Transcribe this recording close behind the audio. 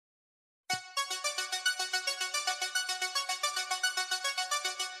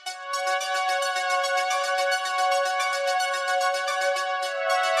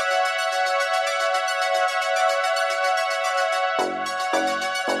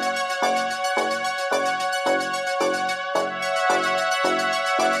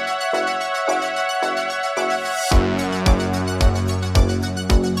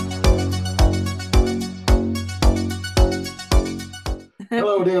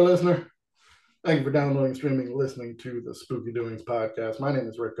there, listener. Thank you for downloading, streaming, and listening to the Spooky Doings podcast. My name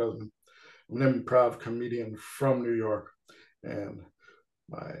is Rick Guzman. I'm an improv comedian from New York, and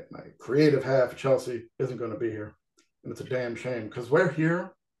my creative half, Chelsea, isn't going to be here. And it's a damn shame because we're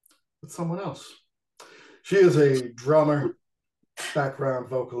here with someone else. She is a drummer, background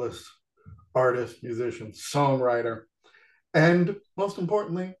vocalist, artist, musician, songwriter, and most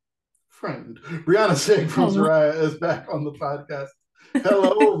importantly, friend. Brianna Sig from Soraya is back on the podcast.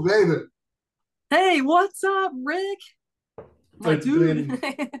 Hello, baby. Hey, what's up, Rick? My dude.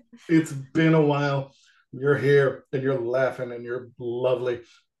 It's been a while. You're here and you're laughing and you're lovely.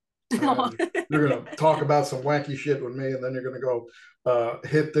 And you're going to talk about some wacky shit with me, and then you're going to go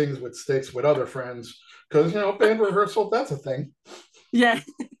hit things with sticks with other friends. Because, band rehearsal, that's a thing. Yeah.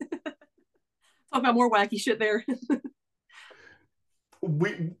 Talk about more wacky shit there.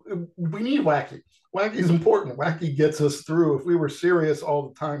 We need wacky. Wacky is important. Wacky gets us through. If we were serious all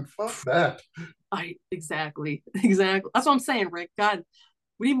the time, fuck that. Exactly. That's what I'm saying, Rick. God,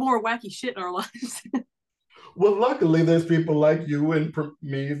 we need more wacky shit in our lives. Well, luckily, there's people like you and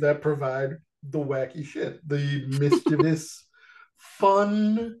me that provide the wacky shit, the mischievous,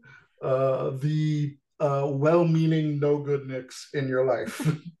 fun, the well-meaning no-good nicks in your life.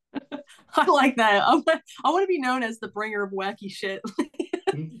 I like that. I want to be known as the bringer of wacky shit.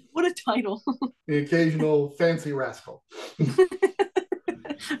 What a title. The occasional fancy rascal.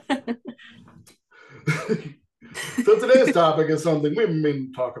 So today's topic is something we've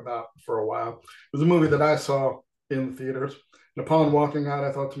been talking about for a while. It was a movie that I saw in the theaters. And upon walking out,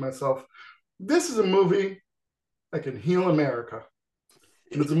 I thought to myself, this is a movie that can heal America.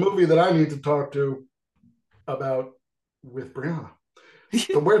 And it's a movie that I need to talk to about with Brianna.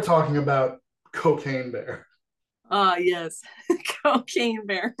 So we're talking about Cocaine Bear. Yes. Cocaine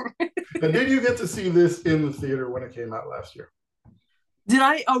Bear. Now, did you get to see this in the theater when it came out last year? Did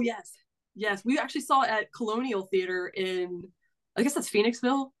I? Oh, yes. Yes, we actually saw it at Colonial Theater in, I guess that's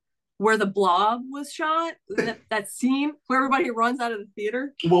Phoenixville, where the Blob was shot. That scene where everybody runs out of the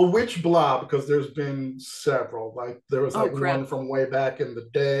theater. Well, which Blob? Because there's been several. Like there was one from way back in the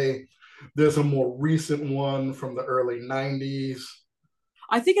day. There's a more recent one from the early 90s.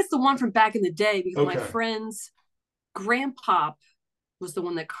 I think it's the one from back in the day because my friend's grandpa was the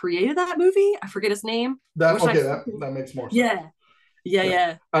one that created that movie. I forget his name. That makes more sense.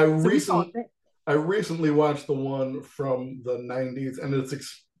 Yeah. I recently watched the one from the 90s, and it's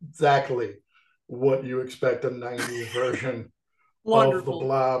exactly what you expect a 90s version of the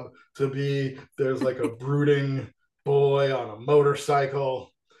Blob to be. There's like a brooding boy on a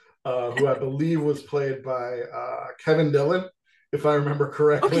motorcycle who I believe was played by Kevin Dillon, if I remember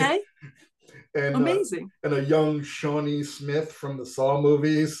correctly. Okay. And, amazing. And a young Shawnee Smith from the Saw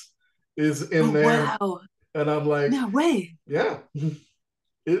movies is in there. Wow. And I'm like, no way. Yeah. I'm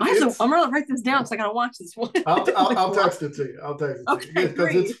going to write this down because I got to watch this one. I'll text it to you. I'll text it to you.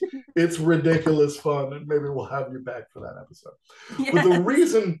 Because it's ridiculous fun, and maybe we'll have you back for that episode. Yes. But the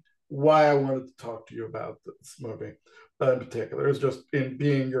reason why I wanted to talk to you about this movie in particular is just in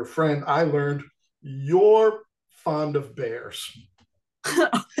being your friend, I learned you're fond of bears.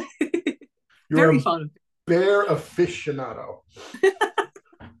 You're very fond of bear aficionado.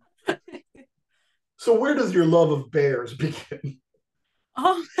 So where does your love of bears begin?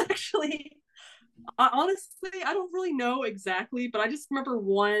 Actually, honestly, I don't really know exactly, but I just remember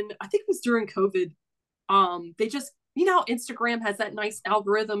one, I think it was during COVID. They just, Instagram has that nice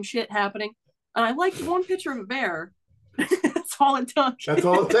algorithm shit happening. And I liked one picture of a bear. That's all it took. That's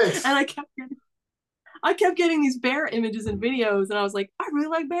all it takes. And I kept getting these bear images and videos, and I was like, I really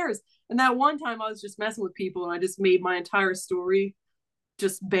like bears. And that one time I was just messing with people, and I just made my entire story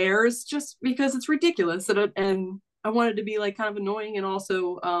just bears, just because it's ridiculous. And I wanted to be like kind of annoying and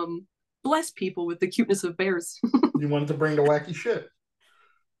also bless people with the cuteness of bears. You wanted to bring the wacky shit.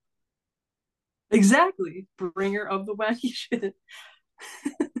 Exactly. Bringer of the wacky shit.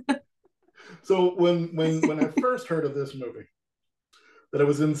 So when I first heard of this movie, that it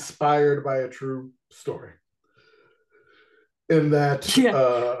was inspired by a true story, in that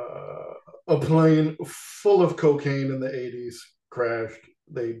a plane full of cocaine in the 80s crashed.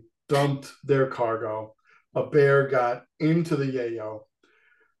 They dumped their cargo. A bear got into the yayo.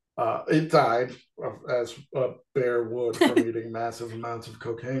 It died, as a bear would, from eating massive amounts of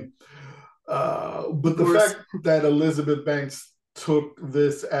cocaine. But the fact that Elizabeth Banks took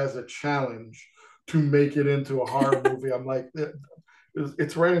this as a challenge to make it into a horror movie, I'm like,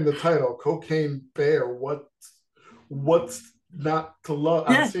 it's right in the title, Cocaine Bear. What's not to love?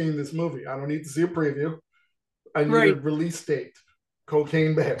 Yeah. I'm seeing this movie. I don't need to see a preview. I need a release date.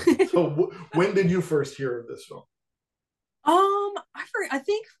 Cocaine Bear. So when did you first hear of this film? I I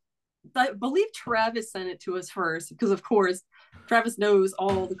think I believe Travis sent it to us first because, of course, Travis knows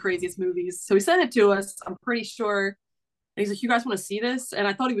all the craziest movies. So he sent it to us. I'm pretty sure. And he's like, "You guys want to see this?" And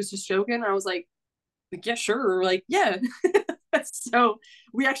I thought he was just joking. I was like, "Yeah, sure." Like, yeah. So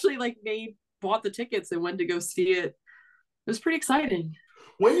we actually like bought the tickets and went to go see it. It was pretty exciting.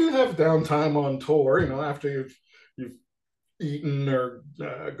 When you have downtime on tour, after you've eaten or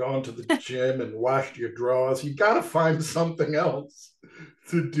gone to the gym and washed your drawers, you got to find something else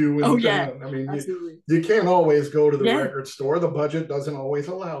to do Oh in yeah, town. I mean, absolutely. you can't always go to the Yeah. record store. The budget doesn't always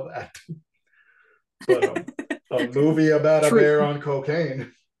allow that. But a movie about a True. bear on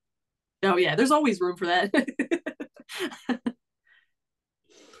cocaine. Oh yeah, there's always room for that.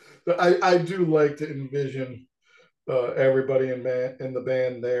 But I do like to envision everybody in the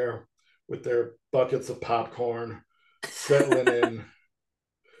band there with their buckets of popcorn settling in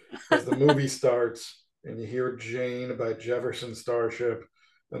as the movie starts and you hear Jane by Jefferson Starship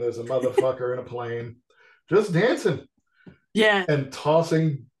and there's a motherfucker in a plane just dancing Yeah. and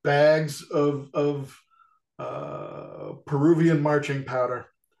tossing bags of Peruvian marching powder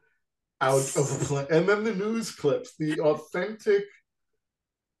out of a plane. And then the news clips, the authentic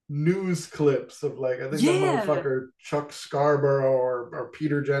news clips of like, I think that Yeah. motherfucker Chuck Scarborough or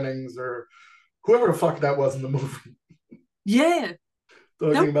Peter Jennings or whoever the fuck that was in the movie. Yeah.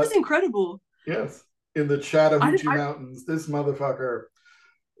 Talking That was about, incredible. yes, in the Chattahoochee Mountains, this motherfucker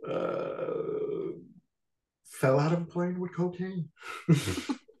uh, fell out of a plane with cocaine.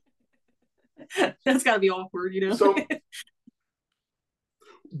 That's got to be awkward, you know? So,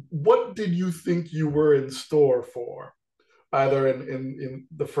 what did you think you were in store for, either in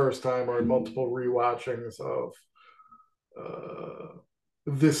the first time or in multiple rewatchings of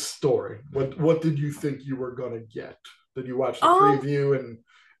this story? What did you think you were gonna get? Did you watch the um, preview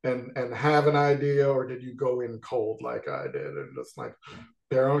and have an idea, or did you go in cold like I did and just like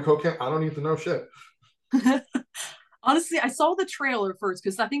they're on cocaine? I don't need to know shit. honestly, I saw the trailer first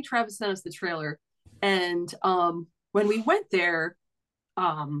because I think Travis sent us the trailer. And when we went there,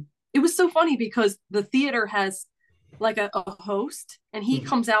 it was so funny because the theater has like a host and he Mhm.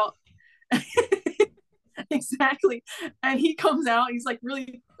 comes out exactly. And he comes out, he's like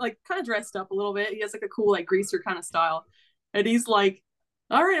really like kind of dressed up a little bit. He has like a cool like greaser kind of style. And he's like,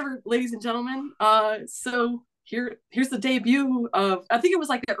 "All right, ladies and gentlemen, so here's the debut of I think it was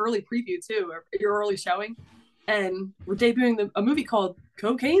like the early preview too, or your early showing. And we're debuting a movie called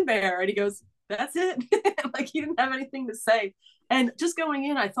Cocaine Bear." And he goes, "That's it." Like he didn't have anything to say. And just going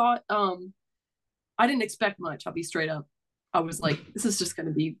in, I thought I didn't expect much, I'll be straight up. I was like, this is just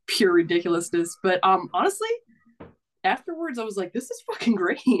gonna be pure ridiculousness. But honestly, afterwards I was like, this is fucking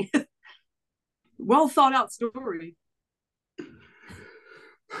great. Well thought out story.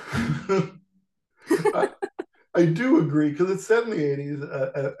 I, I do agree because it's set in the 80s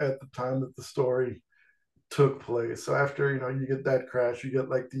at the time that the story took place. So after you get that crash, you get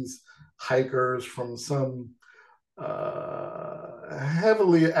like these hikers from some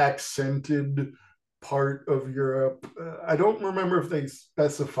heavily accented part of Europe. I don't remember if they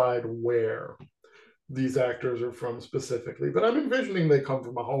specified where these actors are from specifically, but I'm envisioning they come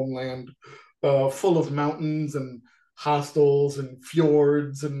from a homeland full of mountains and hostels and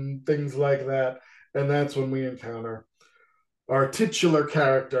fjords and things like that. And that's when we encounter our titular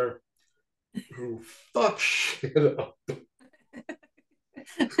character who fucks shit up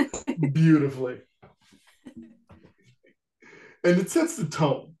beautifully. And it sets the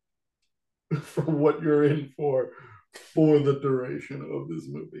tone for what you're in for the duration of this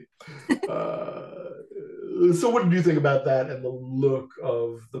movie. So what did you think about that and the look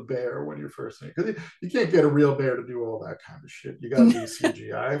of the bear when you're first seeing it? Because you can't get a real bear to do all that kind of shit. You got to do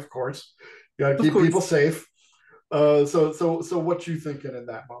CGI, of course. You got to Of keep people course. safe. So what you thinking in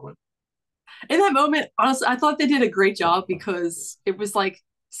that moment? In that moment, honestly, I thought they did a great job because it was like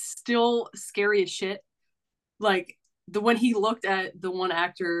still scary as shit. Like the when he looked at the one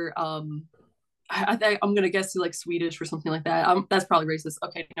actor, I think I'm gonna guess he's like Swedish or something like that. That's probably racist.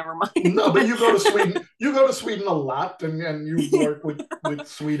 Okay, never mind. No, but But you go to Sweden. You go to Sweden a lot, and you work with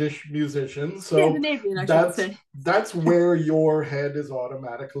Swedish musicians. So Scandinavian, I should that's say. that's where your head is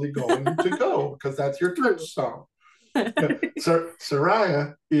automatically going to go because that's your True. touchstone. Yeah.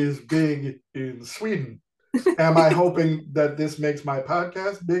 Soraya is big in Sweden. Am I hoping that this makes my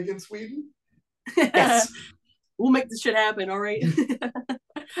podcast big in Sweden? Yes. We'll make this shit happen, all right.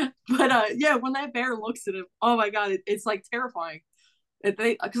 But yeah, when that bear looks at him, oh my god, it's like terrifying.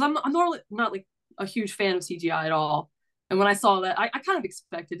 Because I'm normally not like a huge fan of CGI at all, and when I saw that, I kind of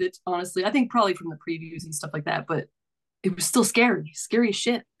expected it. Honestly, I think probably from the previews and stuff like that, but it was still scary as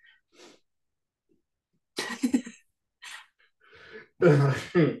shit.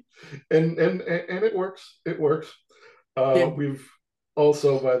 and it works. It works. Yeah. We've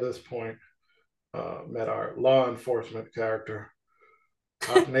also by this point met our law enforcement character,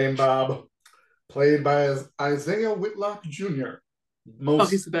 cop named Bob, played by Isaiah Whitlock Jr., Oh,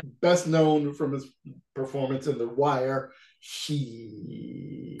 he's most the best. best known from his performance in The Wire.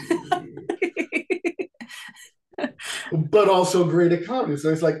 She, but also great at comedy. So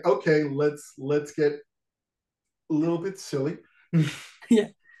it's like, okay, let's get a little bit silly, Yeah.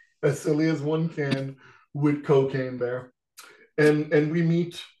 as silly as one can with Cocaine Bear, and we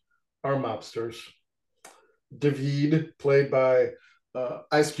meet our mobsters. David, played by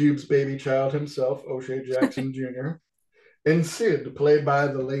Ice Cube's baby child himself, O'Shea Jackson Jr., and Sid, played by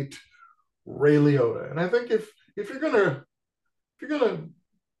the late Ray Liotta. And I think if you're gonna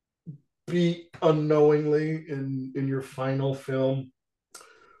be unknowingly in your final film,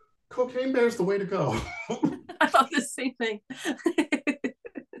 Cocaine Bear's the way to go. I thought the same thing.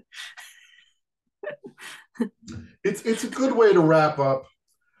 It's a good way to wrap up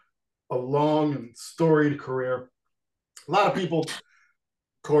a long and storied career. A lot of people, of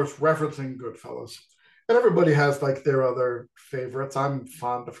course, referencing Goodfellas, and everybody has like their other favorites. I'm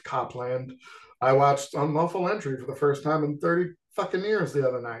fond of Copland. I watched Unlawful Entry for the first time in 30 fucking years the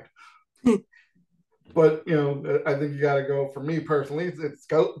other night. But you know, I think you got to go. For me personally, it's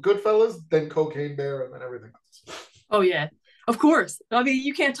Goodfellas, then Cocaine Bear, and then everything else. Oh yeah, of course. I mean,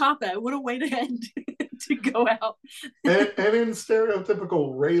 you can't top that. What a way to end to go out. And in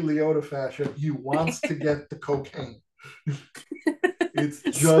stereotypical Ray Liotta fashion, he wants to get the cocaine. It's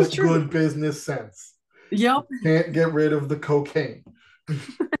It's so just true. good business sense. Yep. Can't get rid of the cocaine.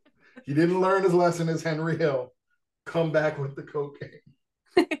 He didn't learn his lesson as Henry Hill. Come back with the cocaine.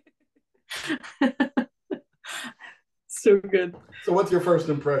 So good. So, what's your first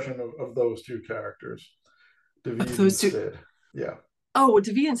impression of those two characters, David and Those two. Sid? Yeah. Oh,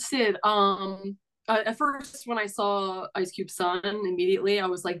 Davi and Sid. At first, when I saw Ice Cube's son, immediately I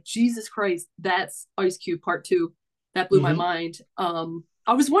was like, Jesus Christ, that's Ice Cube Part Two. That blew my Mm-hmm. mind.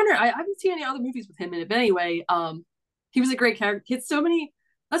 I was wondering. I haven't seen any other movies with him in it, but anyway, he was a great character. He had so many.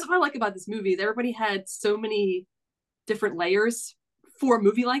 That's what I like about this movie. Everybody had so many different layers for a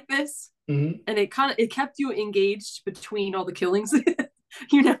movie like this, Mm-hmm. and it kept you engaged between all the killings,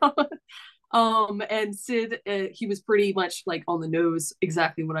 you know. And Sid, he was pretty much like on the nose,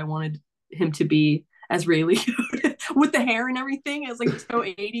 exactly what I wanted him to be as Ray Liotta with the hair and everything. It was like so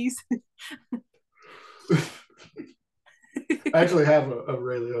 80s. I actually have a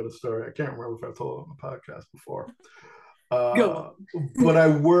Ray Liotta story. I can't remember if I told it on the podcast before. Go Uh, on. but I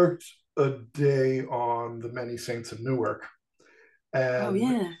worked a day on the Many Saints of Newark, Oh and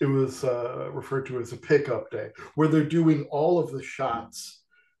yeah. it was referred to as a pickup day, where they're doing all of the shots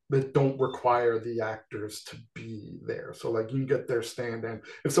that don't require the actors to be there. So, like, you can get their stand in.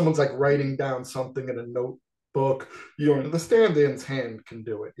 If someone's like writing down something in a notebook, you don't, the stand in's hand can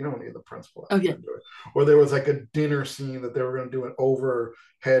do it. You don't need the principal Oh actor yeah. to do it. Or there was like a dinner scene that they were going to do an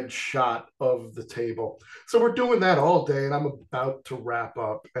overhead shot of the table. So, we're doing that all day, and I'm about to wrap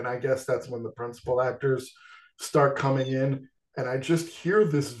up. And I guess that's when the principal actors start coming in, and I just hear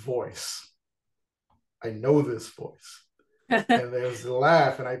this voice. I know this voice. And there's a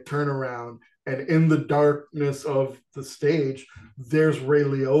laugh, and I turn around, and in the darkness of the stage, there's Ray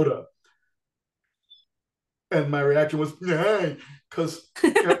Liotta. And my reaction was, nah, because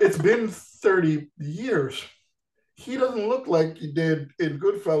it's been 30 years. He doesn't look like he did in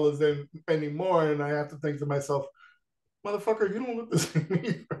Goodfellas anymore. And I have to think to myself, motherfucker, you don't look the same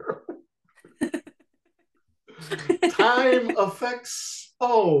either. Time affects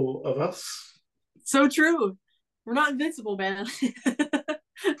all of us. So true. We're not invincible, man.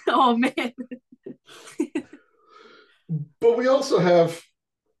 Oh man. But we also have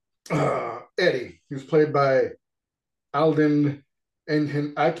Eddie, who's played by Alden,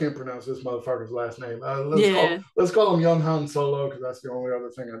 and I can't pronounce this motherfucker's last name. Yeah. Let's call him Young Han Solo because that's the only other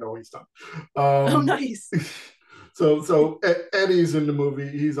thing I know he's done. Oh Um, nice. so Eddie's in the movie.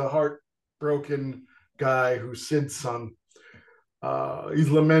 He's a heartbroken guy who's Sid's son. He's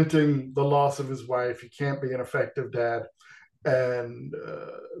lamenting the loss of his wife. He can't be an effective dad, and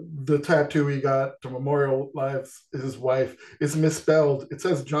the tattoo he got to memorialize his wife is misspelled. It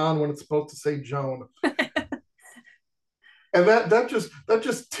says John when it's supposed to say Joan, and that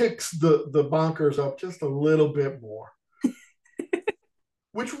just ticks the bonkers up just a little bit more,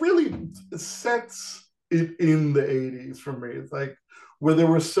 which really sets it in the 80s for me. It's like where there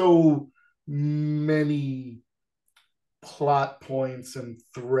were so many plot points and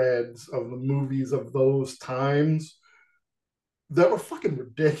threads of the movies of those times that were fucking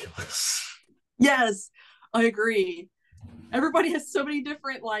ridiculous. Yes, I agree. everybody has so many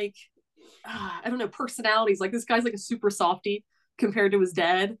different like I don't know personalities. Like this guy's like a super softy compared to his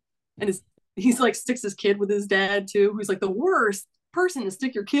dad, and he's like sticks his kid with his dad too, who's like the worst person to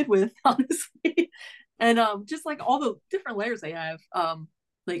stick your kid with, honestly. And just like all the different layers they have.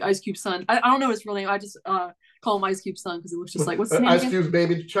 Like Ice Cube's son. I don't know his real name. I just call him Ice Cube's son because it looks just like what's his name Ice again? Cube's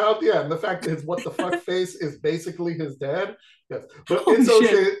baby child, yeah, and the fact that his what the fuck face is basically his dad, yes, but Holy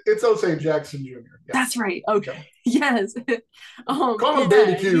shit. It's O'Shea Jackson Jr. That's Yes, right. Okay. yeah. Yes. Call him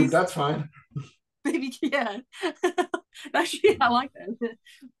Baby Yeah, Cube. That's fine. baby yeah. Actually, I like that.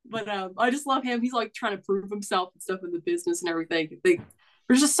 But I just love him. He's like trying to prove himself and stuff in the business and everything.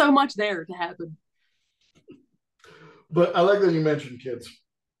 There's just so much there to happen. But I like that you mentioned kids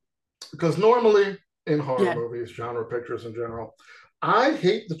because normally in horror Yeah. movies, genre pictures in general, I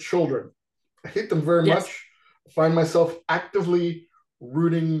hate the children. I hate them very Yes. much. I find myself actively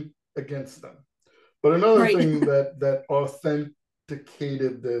rooting against them. But another Right. thing that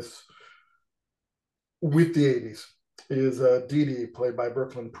authenticated this with the 80s is Dee Dee, played by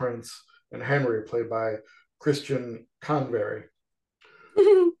Brooklyn Prince, and Henry, played by Christian Convery.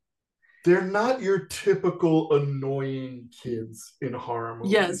 They're not your typical annoying kids in horror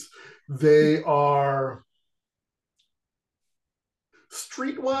Yes. movies. They are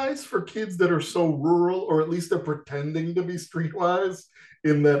streetwise for kids that are so rural, or at least they're pretending to be streetwise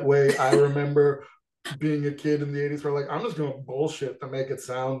in that way. I remember being a kid in the 80s where like I'm just gonna bullshit to make it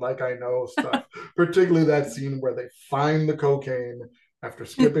sound like I know stuff. Particularly that scene where they find the cocaine after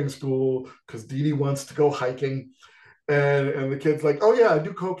skipping school because Dee Dee wants to go hiking. And the kid's like, oh yeah, I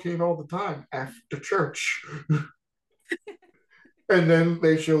do cocaine all the time after church. And then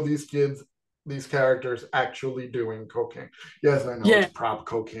they show these kids, these characters actually doing cocaine. Yes, I know Yeah. it's prop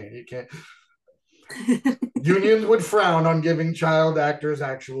cocaine. You can't. Unions would frown on giving child actors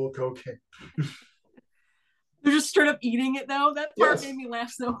actual cocaine. They're just straight up eating it though. That part Yes. made me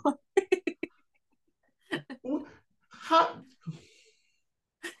laugh so hard. How,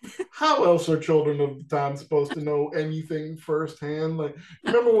 how else are children of the time supposed to know anything firsthand? Like,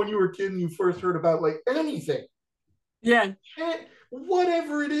 you remember when you were a kid and you first heard about like anything, Yeah.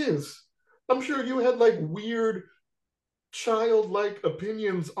 whatever it is? I'm sure you had like weird childlike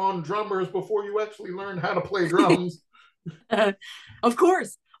opinions on drummers before you actually learned how to play drums. Of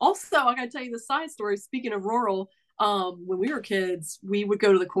course. Also, I gotta tell you the side story. Speaking of rural, when we were kids, we would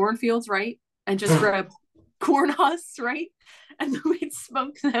go to the cornfields, right, and just grab corn husks, right, and then we'd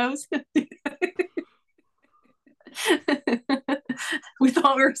smoke those. We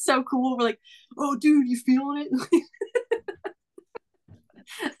thought we were so cool. We're like, "Oh, dude, you feeling it?"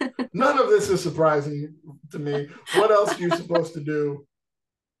 None of this is surprising to me. What else are you supposed to do?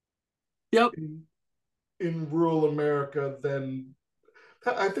 Yep. In rural America, then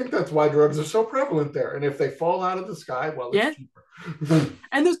I think that's why drugs are so prevalent there. And if they fall out of the sky, well, it's yeah. cheaper.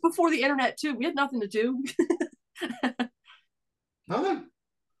 And this before the internet too. We had nothing to do. Nothing.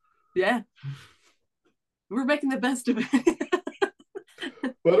 Yeah. We're making the best of it.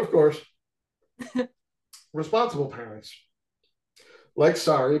 But of course, responsible parents, like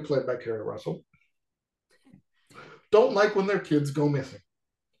Sari, played by Kerry Russell, don't like when their kids go missing.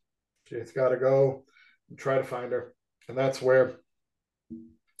 She's got to go and try to find her. And that's where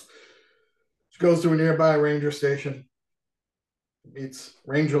she goes to a nearby ranger station, meets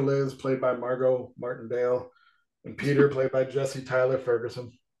Ranger Liz, played by Margot Martindale, and Peter, played by Jesse Tyler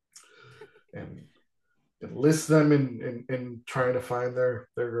Ferguson, and enlists them in trying to find their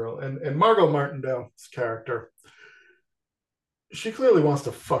girl. And Margot Martindale's character, she clearly wants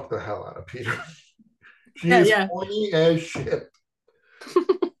to fuck the hell out of Peter. She is horny as shit.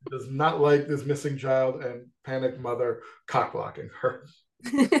 Does not like this missing child and panicked mother cockblocking her.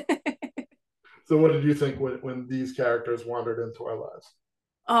 So what did you think when these characters wandered into our lives?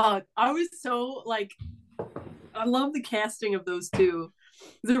 I was so like, I love the casting of those two.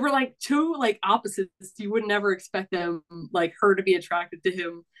 They were like two like opposites. You would never expect them, like her to be attracted to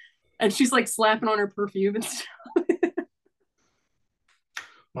him, and she's like slapping on her perfume and stuff.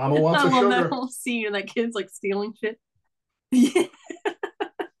 Mama wants I a love sugar. that whole scene, and that kid's like stealing shit. Yeah.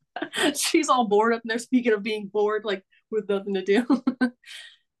 She's all bored up in there. Speaking of being bored, like with nothing to do.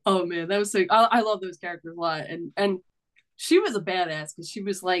 Oh man, that was so. I love those characters a lot, and she was a badass because she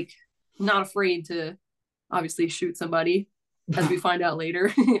was like not afraid to obviously shoot somebody, as we find out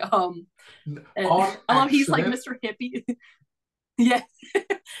later. And On I love he's like accident. Mr. Hippie. Yeah,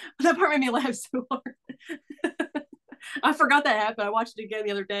 that part made me laugh so hard. I forgot that happened. I watched it again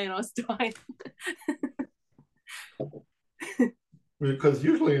the other day and I was dying. Because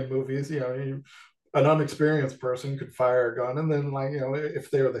usually in movies, an unexperienced person could fire a gun, and then, like,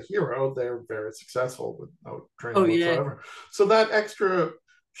 if they're the hero, they're very successful with no Oh training yeah. whatsoever. So that extra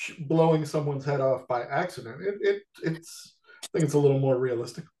blowing someone's head off by accident, it's I think it's a little more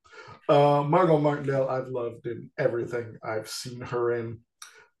realistic. Margot Martindale, I've loved in everything I've seen her in.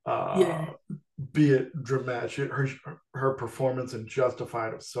 Yeah. Uh, be it dramatic, her performance in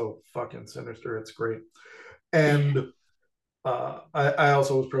Justified was so fucking sinister. It's great. Yeah. And I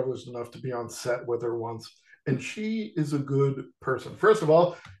also was privileged enough to be on set with her once, and she is a good person. First of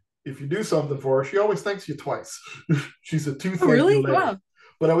all, if you do something for her, she always thanks you twice. She's a two Oh thank you really? later. Wow.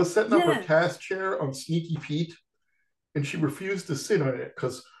 But I was setting up her Yeah. cast chair on Sneaky Pete, and she refused to sit on it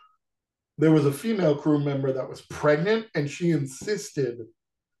because there was a female crew member that was pregnant, and she insisted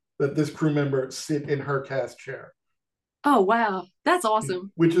that this crew member sit in her cast chair. Oh wow. That's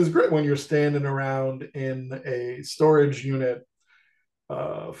awesome. Which is great when you're standing around in a storage unit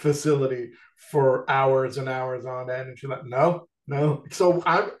facility for hours and hours on end. And she's like, no, no. So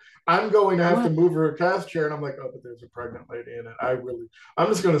I'm going to have to What? move her a cast chair. And I'm like, oh, but there's a pregnant lady in it. I'm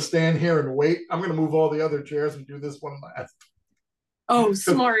just going to stand here and wait. I'm going to move all the other chairs and do this one last. Oh,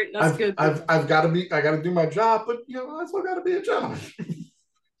 smart. That's good. I've got to I got to do my job, but I still got to be a gentleman.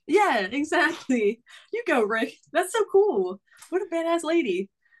 Yeah, exactly. You go, Rick. That's so cool. What a badass lady.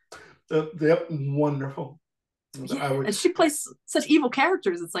 Yep, wonderful. Yeah, I would and she plays such evil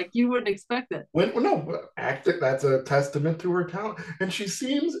characters. It's like you wouldn't expect it. when no acting. That's a testament to her talent, and she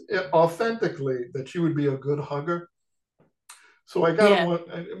seems authentically that she would be a good hugger. So I gotta Yeah. want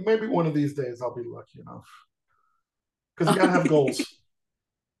maybe one of these days I'll be lucky enough because you gotta have goals.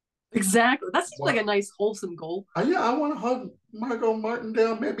 Exactly. That seems like What? a nice, wholesome goal. Yeah, I want to hug Margot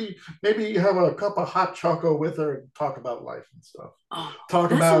Martindale. Maybe have a cup of hot chocolate with her and talk about life and stuff. Oh,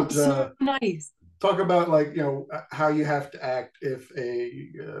 Talk that about sounds so nice. talk about like how you have to act if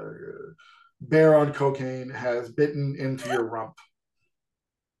a bear on cocaine has bitten into your rump.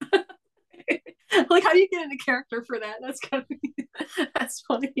 Like, how do you get into character for that? That's kind of that's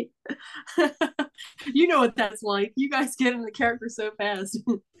funny. You know what that's like. You guys get into character so fast.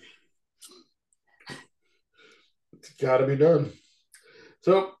 It's got to be done.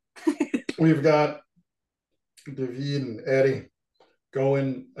 So we've got David and Eddie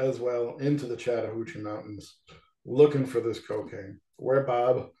going as well into the Chattahoochee Mountains looking for this cocaine. Where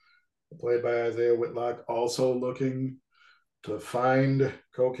Bob, played by Isaiah Whitlock, also looking to find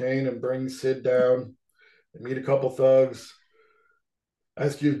cocaine and bring Sid down. They meet a couple thugs.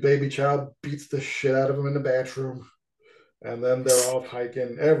 Ice Cube's baby child beats the shit out of him in the bathroom. And then they're off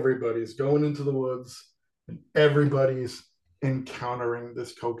hiking. Everybody's going into the woods and everybody's encountering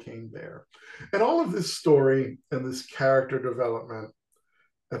this cocaine bear. And all of this story and this character development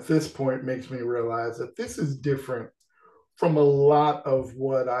at this point makes me realize that this is different from a lot of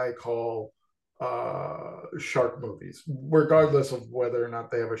what I call shark movies, regardless of whether or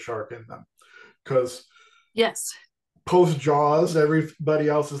not they have a shark in them. Because Yes. post Jaws, everybody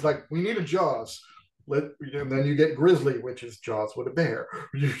else is like, we need a Jaws. And then you get Grizzly, which is Jaws with a bear.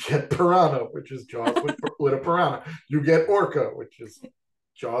 You get Piranha, which is Jaws with a piranha. You get Orca, which is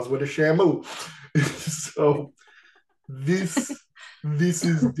Jaws with a Shamu. So this this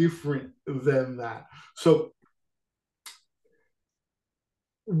is different than that. So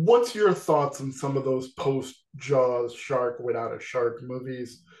what's your thoughts on some of those post Jaws shark without a shark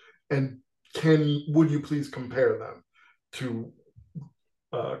movies? And would you please compare them to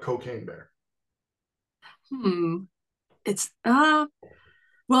Cocaine Bear? Hmm. It's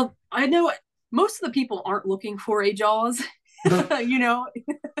well, I know most of the people aren't looking for a Jaws. you know,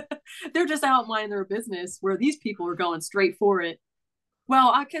 they're just out minding their business where these people are going straight for it. Well,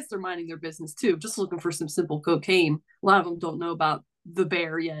 I guess they're minding their business too, just looking for some simple cocaine. A lot of them don't know about the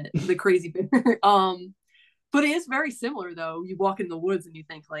bear yet, the crazy bear. But it is very similar though. You walk in the woods and you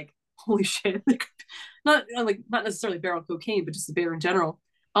think like, holy shit. Not necessarily bear on cocaine, but just the bear in general.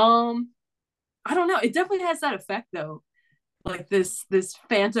 I don't know. It definitely has that effect though. Like this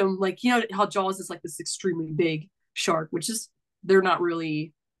phantom, like you know how Jaws is like this extremely big shark, which is they're not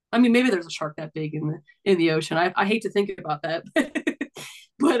really. I mean, maybe there's a shark that big in the ocean. I hate to think about that,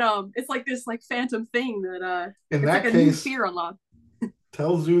 but it's like this like phantom thing that In it's like that a new case, fear unlocked.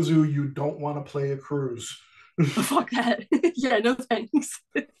 tell Zuzu you don't want to play a cruise. Fuck that. Yeah, no thanks.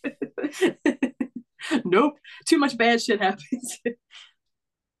 Nope. Too much bad shit happens.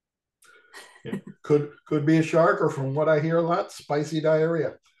 Yeah. Could be a shark, or from what I hear a lot, spicy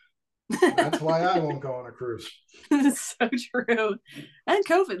diarrhea. That's why I won't go on a cruise. It's so true. And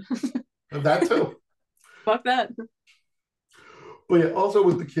COVID. And that too. Fuck that. But yeah, also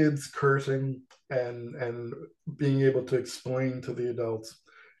with the kids cursing and being able to explain to the adults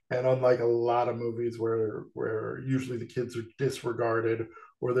And unlike a lot of movies where usually the kids are disregarded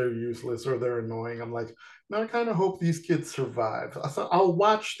or they're useless or they're annoying, I'm like, no, I kind of hope these kids survive. I'll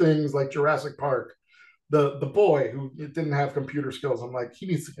watch things like Jurassic Park. The boy who didn't have computer skills, I'm like, he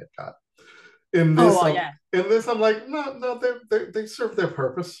needs to get got. In Oh, this, yeah. I'm like, no, no, they serve their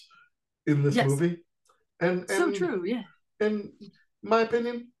purpose in this Yes. movie, and So true. Yeah. in my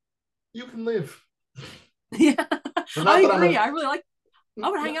opinion, you can live. Yeah. And not I that I'm agree. a I really like, I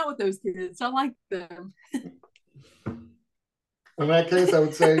would hang out with those kids. I like them. in that case, I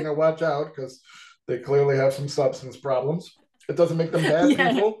would say, watch out because they clearly have some substance problems. It doesn't make them bad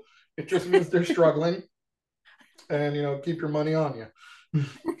Yeah. people. It just means they're struggling, and keep your money on you.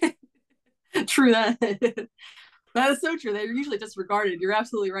 True that. That is so true. They're usually disregarded. You're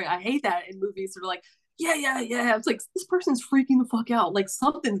absolutely right. I hate that in movies. They're like, yeah, yeah, yeah. It's like this person's freaking the fuck out. Like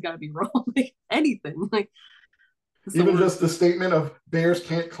something's got to be wrong. Like anything. Like it's the Even worst. just the statement of bears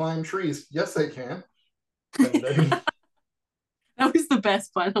can't climb trees. Yes, they can. And That was the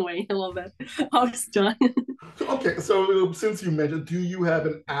best, by the way. I love that. I was done. okay, so since you mentioned, do you have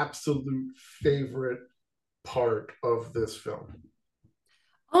an absolute favorite part of this film?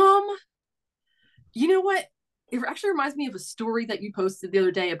 um, you know what? It actually reminds me of a story that you posted the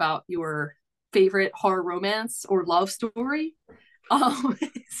other day about your favorite horror romance or love story. Um,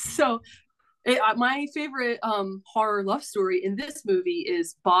 so my favorite horror love story in this movie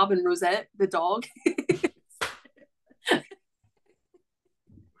is Bob and Rosette, the dog.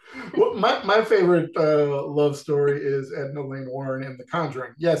 Well, my favorite love story is Ed and Elaine Warren in The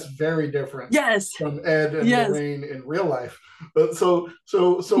Conjuring. Yes, very different Yes, from Ed and yes. Lorraine in real life. But so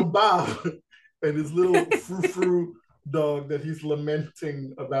Bob and his little frou frou dog that he's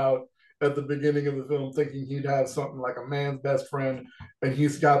lamenting about at the beginning of the film, thinking he'd have something like a man's best friend, and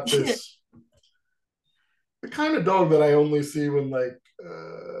he's got this the kind of dog that I only see when like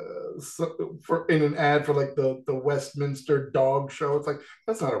for in an ad for like the Westminster Dog Show. It's like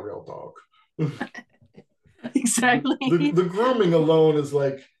that's not a real dog. Exactly. The grooming alone is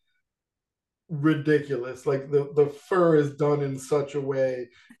like ridiculous. Like the fur is done in such a way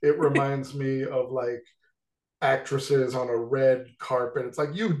it reminds me of like actresses on a red carpet. It's like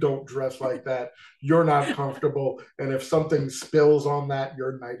you don't dress like that. You're not comfortable, and if something spills on that,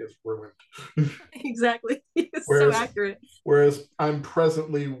 your night is ruined. Exactly. It's so Whereas accurate. whereas I'm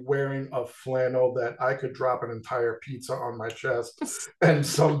presently wearing a flannel that I could drop an entire pizza on my chest, and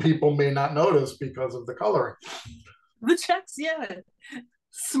some people may not notice because of the coloring. The checks, yeah.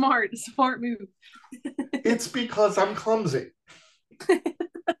 Smart move. It's because I'm clumsy.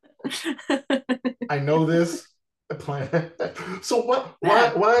 I know this. I plan. So what?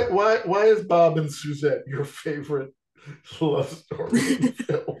 Yeah. Why is Bob and Suzette your favorite love story in the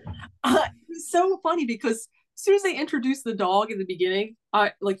film? It was so funny because as soon as they introduce the dog in the beginning,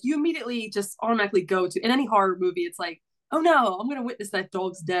 like you immediately just automatically go to in any horror movie, it's like, oh no, I'm gonna witness that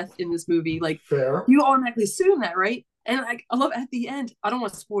dog's death in this movie. Like Fair. you automatically assume that, right? And I love at the end. I don't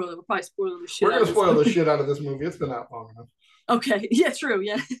want to spoil it. We're probably spoiling the shit We're out gonna of this spoil the movie. shit out of this movie. It's been out long enough. Okay, yeah, true,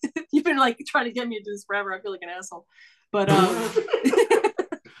 yeah. You've been like trying to get me to do this forever. I feel like an asshole, but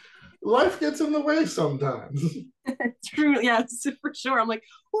Life gets in the way sometimes. true, yeah, for sure. I'm like,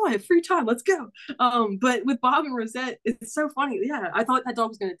 oh, I have free time. Let's go. But with Bob and Rosette, it's so funny. Yeah, I thought that dog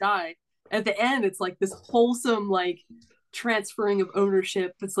was gonna die. At the end, it's like this wholesome, like transferring of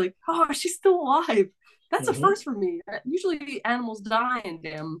ownership. It's like, oh, she's still alive. That's a Mm-hmm. first for me. Usually, animals die in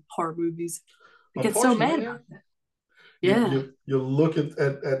damn horror movies. I get so mad Unfortunately, yeah. about that. you Yeah, you you look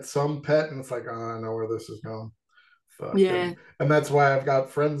at some pet and it's like, oh, I know where this is going. Fuck. yeah. And that's why I've got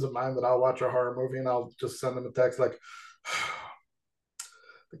friends of mine that I'll watch a horror movie and I'll just send them a text like,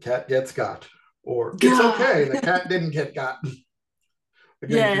 the cat gets got, or it's God, okay, the cat didn't get got.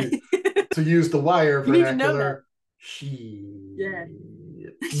 Again, yeah. to use the Wire You need to know that. vernacular, she. Yeah.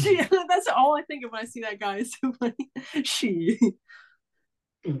 She, that's all I think of when I see that guy. It's so funny. She.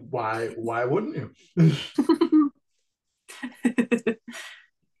 Why wouldn't you?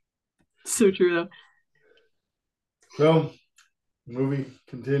 So true though. So, movie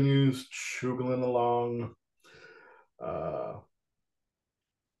continues chugging along. Uh,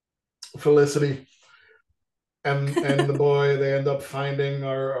 Felicity and the boy, they end up finding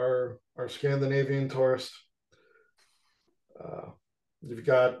our Scandinavian tourist. Uh, you've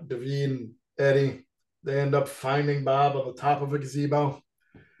got David and Eddie. They end up finding Bob on the top of a gazebo,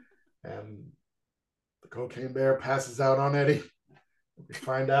 and the cocaine bear passes out on Eddie. We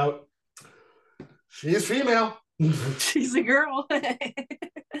find out she's female. She's a girl. And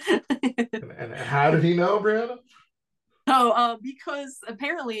how did he know, Brianna? Oh, because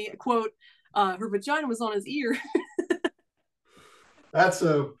apparently, quote, her vagina was on his ear. That's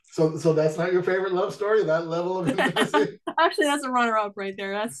a so that's not your favorite love story, that level of intimacy? Actually, that's a runner-up right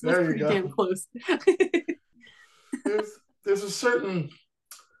there. That's There you pretty damn go. close. There's a certain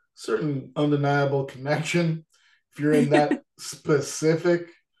undeniable connection if you're in that specific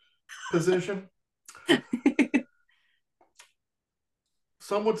position.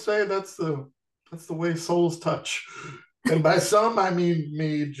 Some would say that's the way souls touch. And by some I mean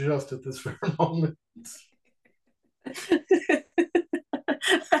me just at this very moment.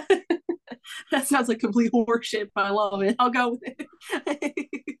 That sounds like complete horseshit, but I love it. I'll go with it.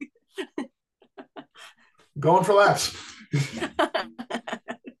 Going for laughs.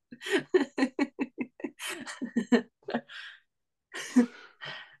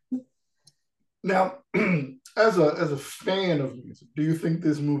 Now, as a fan of music, do you think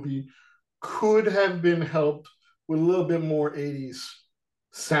this movie could have been helped with a little bit more 80s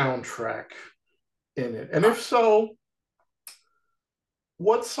soundtrack in it? And if so,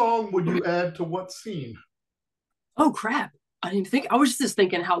 what song would you add to what scene? Oh crap. I didn't think I was just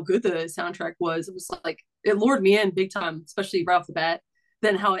thinking how good the soundtrack was. It was like it lured me in big time, especially right off the bat.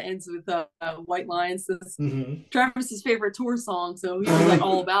 Then how it ends with White Lions. This Mm-hmm. Travis's favorite tour song, so he was like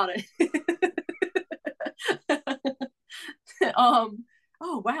all about it.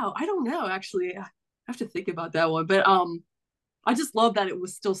 Oh wow, I don't know actually. I have to think about that one, but I just love that it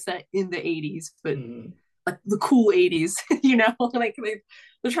was still set in the 80s, but Mm-hmm. like the cool 80s, you know, like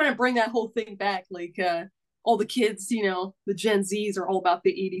they're trying to bring that whole thing back. Like all the kids, you know, the Gen Zs are all about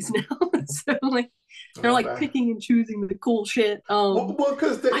the 80s now. So like they're like Back. picking and choosing the cool shit. Well,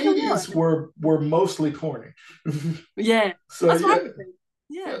 because the I don't know. 80s were mostly corny. Yeah, So that's what I yeah, would think.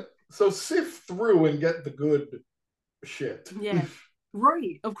 Yeah, yeah. So sift through and get the good shit. yeah,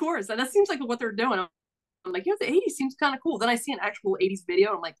 right. Of course, that seems like what they're doing. I'm like, you know, the 80s seems kind of cool. Then I see an actual 80s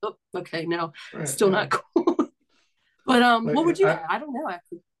video. I'm like, oh, okay, no, Right, still yeah. not cool. But Like what would you I add? I don't know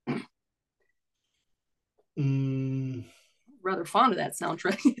actually. mm, Rather fond of that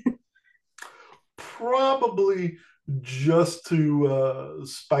soundtrack. probably just to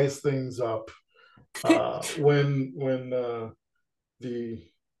spice things up. When the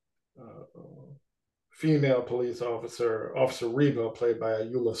uh, female police officer, Officer Reba, played by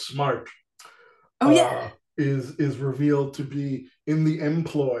Ayula Smart, Oh yeah. is revealed to be in the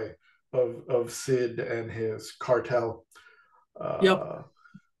employ of Sid and his cartel. Yep. Uh,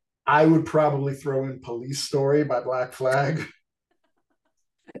 I would probably throw in Police Story by Black Flag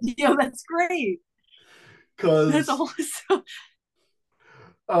Yeah, that's great. That's because awesome.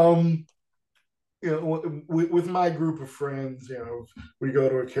 um, with my group of friends, we go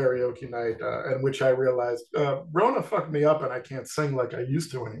to a karaoke night, in which I realized Rona fucked me up, and I can't sing like I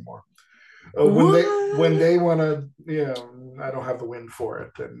used to anymore. When What? they want to, I don't have the wind for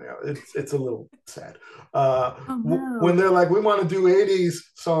it, and it's a little sad. Oh When no. they're like, we want to do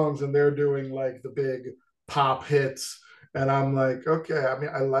 '80s songs, and they're doing like the big pop hits, and I'm like, okay, I mean,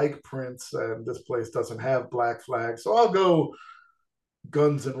 I like Prince, and this place doesn't have Black Flag, so I'll go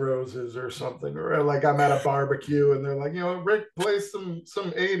Guns N' Roses or something, or like I'm at a barbecue and they're like, Rick, play some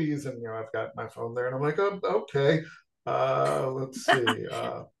 '80s, and I've got my phone there, and I'm like, oh, okay, let's see,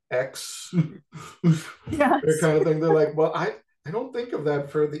 X, that Yes. kind of thing. They're like, well, I don't think of that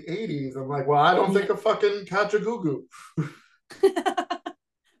for the '80s. I'm like, well, I don't Yeah. think of fucking Kajagoogoo.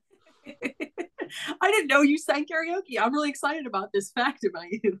 I didn't know you sang karaoke. I'm really excited about this fact about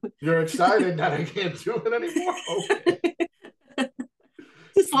you. You're excited that I can't do it anymore? Okay.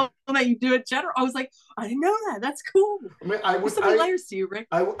 Just love that you do it general. I was like, I didn't know that. That's cool. I mean, There's so many layers to you, Rick.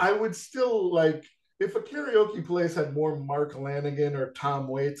 I would still like, if a karaoke place had more Mark Lanigan or Tom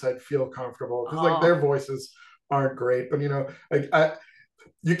Waits, I'd feel comfortable because like Oh, their voices aren't great. But like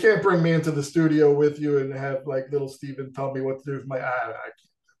you can't bring me into the studio with you and have like little Steven tell me what to do with my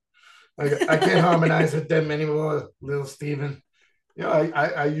I can't harmonize with them anymore, little Steven.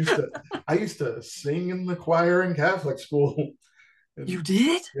 I used to sing in the choir in Catholic school. And you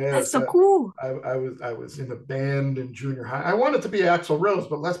did? That's yes, so cool. I was in a band in junior high. I wanted to be Axl Rose,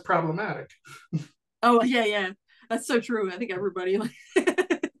 but less problematic. Oh yeah, yeah. That's so true. I think everybody like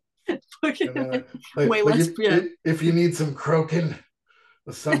And way like less. Yeah, if you need some croaking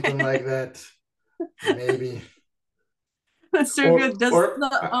or something like that, maybe. that's so Or good. Does or the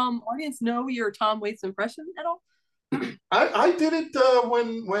audience know your Tom Waits impression at all? I did it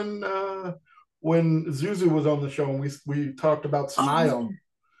when Zuzu was on the show and we talked about Oh yeah, Smile.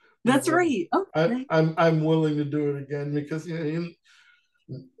 that's But right. Okay. I'm willing to do it again because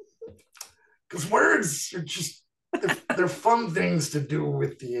because words are just they're fun things to do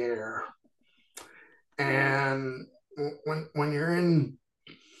with the air. And when you're in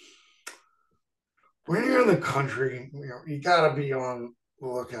when you're in the country, you gotta be on the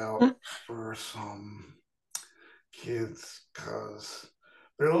lookout for some kids because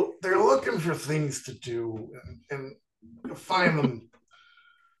they're looking for things to do, and you find them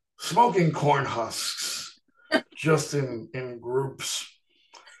smoking corn husks just in groups.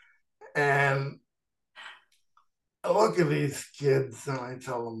 And I look at these kids and I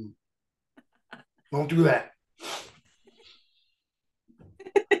tell them, don't do that.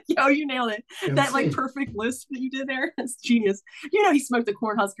 Yo, you nailed it. That like Insane. perfect list that you did there. That's genius. He smoked a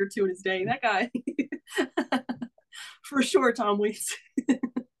corn husker too in his day. That guy. For sure, Tom Waits.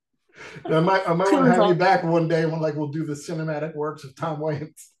 I might want to That's have you awesome. back one day when like we'll do the cinematic works of Tom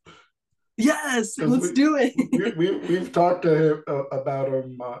Waits Yes, because let's do it. we've talked to him about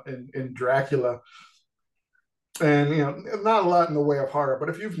him in Dracula, and not a lot in the way of horror. But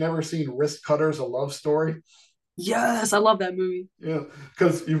if you've never seen Wrist Cutters, a love story, Yes, I love that movie.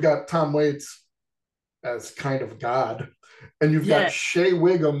 because you've got Tom Waits as kind of God, and you've got Yeah. Shea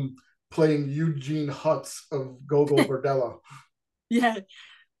Wiggum playing Eugene Hutz of Gogol Bordello, Yeah.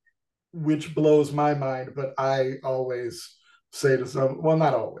 which blows my mind. But I always say to some, well,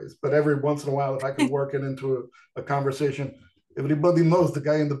 not always, but every once in a while, if I could work it into a conversation, everybody knows the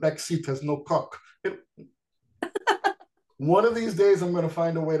guy in the back seat has no cock. One of these days, I'm going to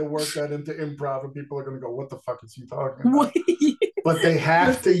find a way to work that into improv, and people are going to go, "What the fuck is he talking about?" Wait. But they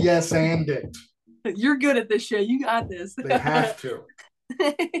have to Listen, yes and it. you're good at this shit. You got this. They have to.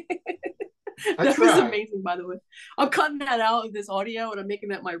 I That was try. amazing, by the way. I'm cutting that out of this audio and I'm making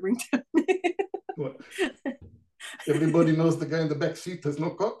that my ringtone. What? Everybody knows the guy in the back seat has no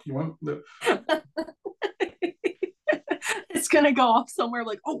cock. You want the? It's gonna go off somewhere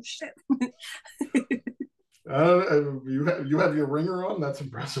like, oh shit. You have your ringer on. That's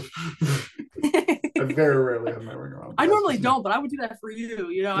impressive. I very rarely have my ringer on, but I that's normally just me. don't, but I would do that for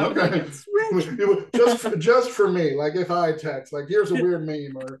you. I would like Okay, it switch. just for me. Like if I text, like here's a weird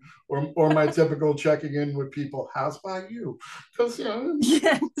meme, or my typical checking in with people. How's by you? Because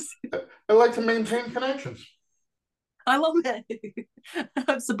Yes, I like to maintain connections. I love that.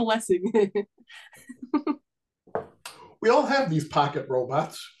 It's a blessing. We all have these pocket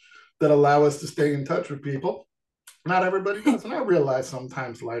robots that allow us to stay in touch with people. Not everybody does, and I realize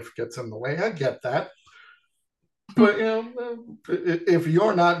sometimes life gets in the way. I get that, but if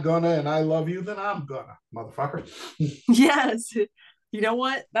you're not gonna, and I love you, then I'm gonna, motherfucker. Yes. You know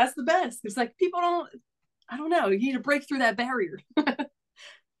what? That's the best. It's like people don't, I don't know. You need to break through that barrier,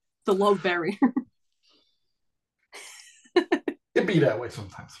 the love barrier. It be that way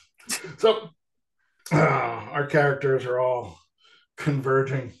sometimes. So our characters are all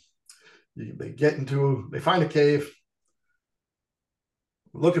converging. They find a cave,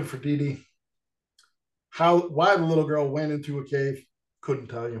 looking for Dee Dee. Why the little girl went into a cave, couldn't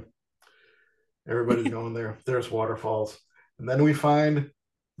tell you. Everybody's going there. There's waterfalls. And then we find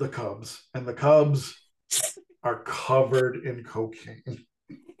the Cubs, and the Cubs are covered in cocaine.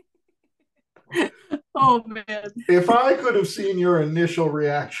 Oh man. If I could have seen your initial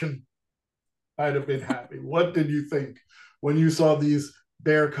reaction, I'd have been happy. What did you think when you saw these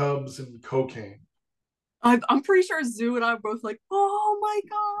bear cubs and cocaine? I'm pretty sure Zoo and I were both like, oh my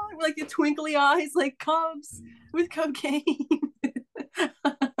god, like the twinkly eyes, like cubs with cocaine.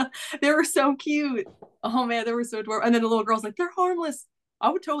 They were so cute. Oh man, they were so adorable. And then the little girl's like, they're harmless. I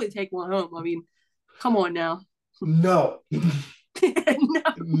would totally take one home. I mean, come on now. No, No.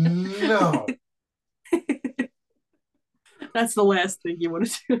 no, That's the last thing you want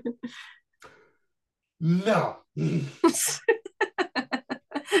to do. no.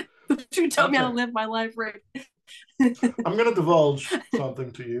 Don't you tell me how Okay, to live my life right. I'm going to divulge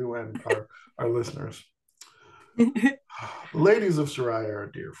something to you and our listeners. The ladies of Soraya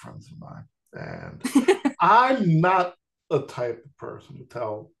are dear friends of mine, and I'm not a type of person to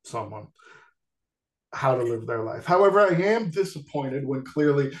tell someone how to live their life. However, I am disappointed when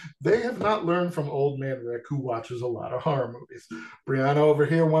clearly they have not learned from old man Rick, who watches a lot of horror movies. Brianna over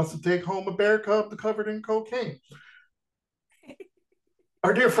here wants to take home a bear cub covered in cocaine.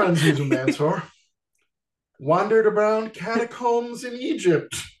 Our dear friend Zuzu Mansour wandered around catacombs in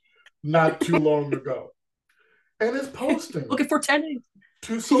Egypt not too long ago and is posting Looking for 10.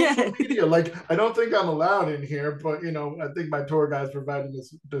 to social Yeah. media. Like, I don't think I'm allowed in here, but I think my tour guide's providing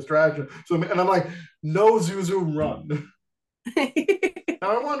this distraction. So, and I'm like, no, Zuzu, run.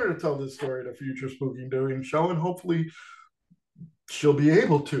 Now, I want her to tell this story at a future Spooky Doing show, and hopefully she'll be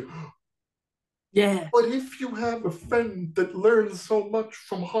able to. Yeah. But if you have a friend that learns so much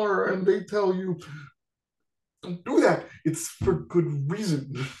from horror and they tell you, don't do that, it's for good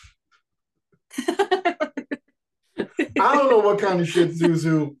reason. I don't know what kind of shit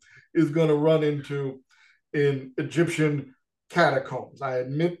Zuzu is going to run into in Egyptian catacombs. I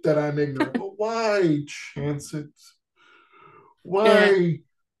admit that I'm ignorant, but why chance it? Yeah.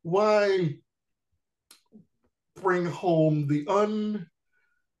 Why bring home the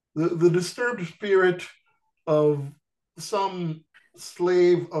disturbed spirit of some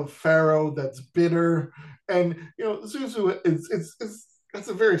slave of Pharaoh that's bitter? And Zuzu it's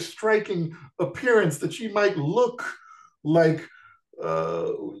a very striking appearance that she might look like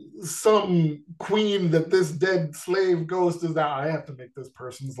uh, some queen that this dead slave ghost is that I have to make this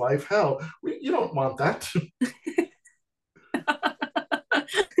person's life hell. You don't want that.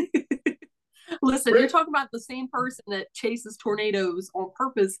 Listen, you're talking about the same person that chases tornadoes on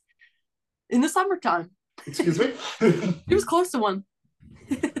purpose in the summertime. Excuse me. He was close to one.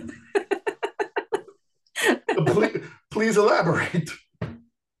 Please elaborate.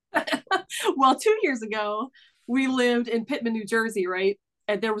 Well, 2 years ago, we lived in Pittman, New Jersey, right?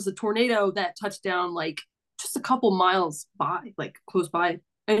 And there was a tornado that touched down like just a couple miles by, like close by.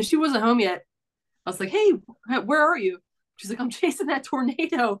 And she wasn't home yet. I was like, hey, where are you? She's like, I'm chasing that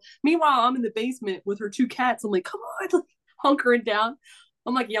tornado. Meanwhile, I'm in the basement with her two cats. I'm like, come on, like, hunkering down.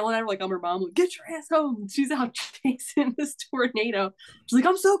 I'm like yelling at her like I'm her mom, like, get your ass home. She's out chasing this tornado. She's like,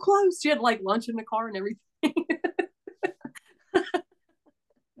 I'm so close. She had like lunch in the car and everything.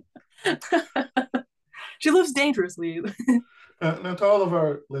 She lives dangerously. Now, to all of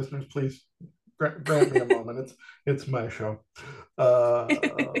our listeners, please grant me a moment. It's my show.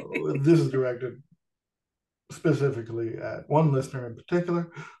 This is directed specifically at one listener in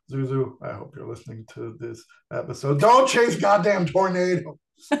particular. Zuzu, I hope you're listening to this episode. Don't chase goddamn tornadoes.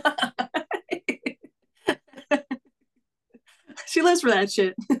 She lives for that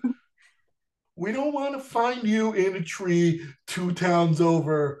shit. We don't want to find you in a tree 2 towns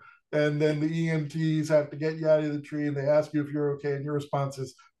over, and then the EMTs have to get you out of the tree, and they ask you if you're okay, and your response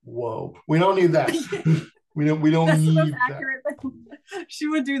is, "Whoa." We don't need that. We don't That's the most need that. accurate thing. She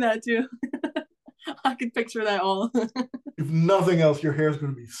would do that too. I could picture that all. If nothing else, your hair is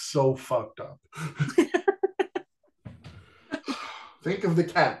going to be so fucked up. Think of the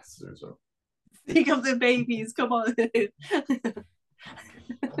cats. Think of the babies. Come on.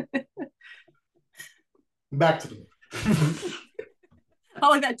 Back to the movie. I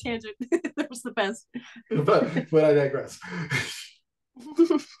like that tangent. That was the best. but I digress.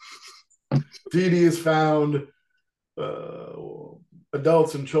 Dee Dee is found.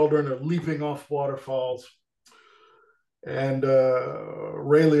 Adults and children are leaping off waterfalls. And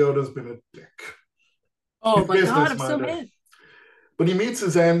Ray Liotta's been a dick. Oh my God, I'm so mad. But he meets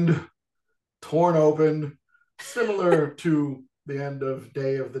his end, torn open, similar to the end of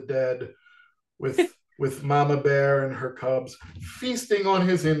Day of the Dead, with Mama Bear and her cubs feasting on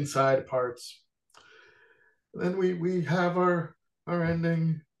his inside parts. Then we have our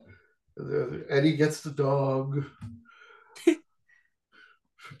ending. Eddie gets the dog.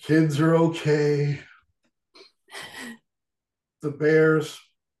 Kids are okay. The bears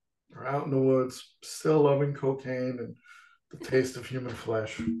are out in the woods, still loving cocaine and the taste of human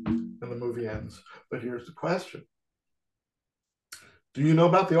flesh, and the movie ends. But here's the question. Do you know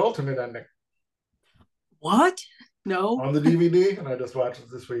about the alternate ending? What? No. On the DVD, and I just watched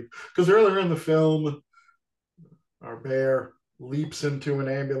it this week. Because earlier in the film, our bear leaps into an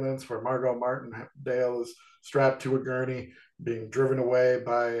ambulance where Margot Martindale is strapped to a gurney, being driven away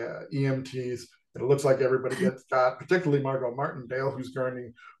by EMTs. And it looks like everybody gets got, particularly Margot Martindale, whose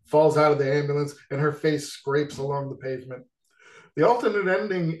gurney falls out of the ambulance and her face scrapes along the pavement. The alternate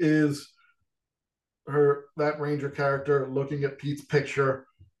ending is that ranger character looking at Pete's picture,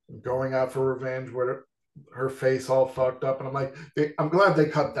 going out for revenge, where her face all fucked up. And I'm like, I'm glad they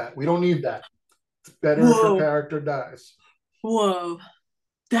cut that. We don't need that. It's better if her character dies. Whoa.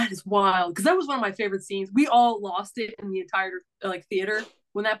 That is wild. Because that was one of my favorite scenes. We all lost it in the entire theater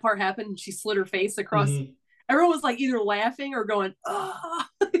when that part happened and she slid her face across. Mm-hmm. Everyone was like either laughing or going, oh.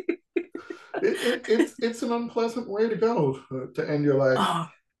 It's an unpleasant way to go to end your life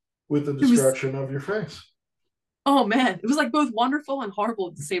with the destruction of your face. Oh man, it was like both wonderful and horrible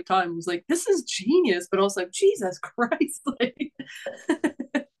at the same time. It was like, this is genius, but also Jesus Christ. Like,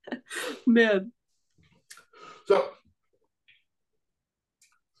 man. So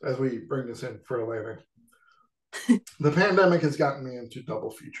as we bring this in for a landing, the pandemic has gotten me into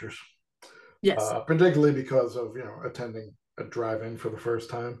double features. Yes. Particularly because of attending a drive-in for the first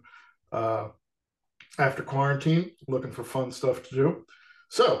time after quarantine, looking for fun stuff to do.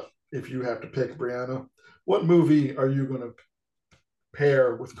 So if you have to pick, Brianna, what movie are you going to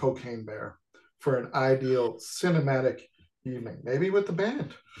pair with Cocaine Bear for an ideal cinematic evening? Maybe with the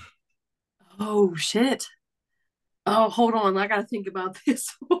band. Oh shit. Oh, hold on. I gotta think about this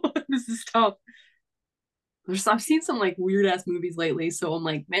one. This is tough. I've seen some like weird ass movies lately, so I'm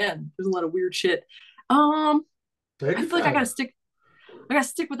like, man, there's a lot of weird shit. Um, Take I your feel like I gotta time. stick. I gotta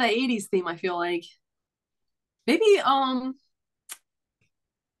stick with that '80s theme. I feel like maybe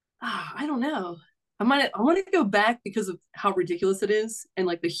I don't know. I want to go back because of how ridiculous it is and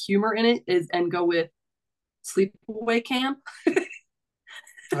like the humor in it is, and go with Sleepaway Camp.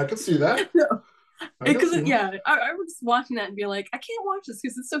 I can see that. No, I can because see that. yeah, I was watching that and being like, I can't watch this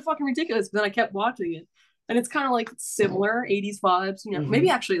because it's so fucking ridiculous. But then I kept watching it, and it's kind of like similar '80s vibes. You know, maybe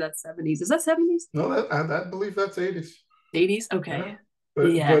Hmm. actually that's '70s. Is that '70s? No, I believe that's 80s. '80s? Yeah, Okay,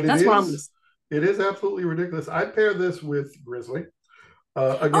 but yeah, it that's what I'm is gonna. it is absolutely ridiculous. I'd pair this with Grizzly.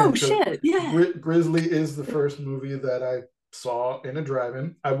 Again, Oh because shit! Yeah, Grizzly is the first movie that I saw in a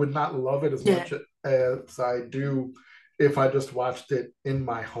drive-in. I would not love it as yeah, much as I do if I just watched it in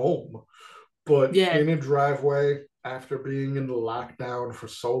my home. But yeah, in a driveway, after being in the lockdown for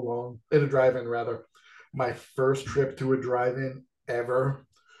so long, in a drive-in rather, my first trip to a drive-in ever,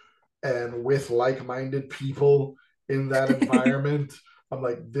 and with like-minded people in that environment. I'm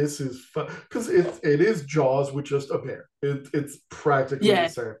like, this is fun because it is Jaws with just a bear. It's practically the yeah.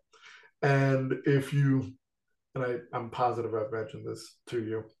 same. And if you and I'm positive I've mentioned this to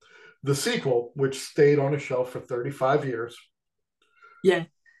you, the sequel, which stayed on a shelf for 35 years, Yeah.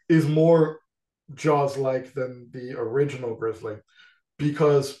 is more Jaws like than the original Grizzly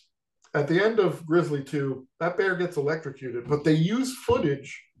because at the end of Grizzly 2, that bear gets electrocuted, but they use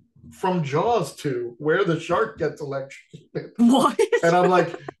footage from Jaws 2 where the shark gets electrocuted. What? And I'm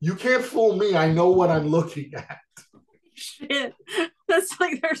like, you can't fool me. I know what I'm looking at. Shit. That's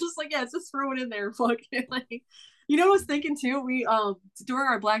like they're just like, yeah, just throw it in there. Fuck it. Like, you know what I was thinking too? We during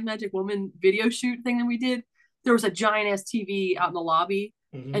our Black Magic Woman video shoot thing that we did, there was a giant ass TV out in the lobby,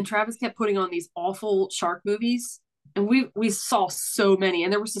 Mm-hmm. and Travis kept putting on these awful shark movies. And we saw so many.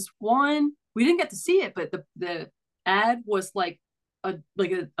 And there was this one, we didn't get to see it, but the ad was like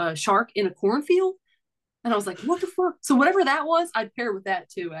a shark in a cornfield. And I was like, what the fuck? So whatever that was, I'd pair with that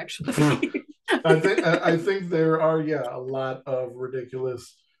too, actually. I think there are, yeah, a lot of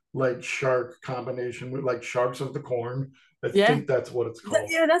ridiculous like shark combination with like sharks of the corn. I Yeah. think that's what it's called.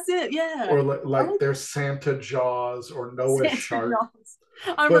 Yeah, that's it. Yeah. Or like, I like like there's Santa Jaws or Noah's Santa Shark. Jaws.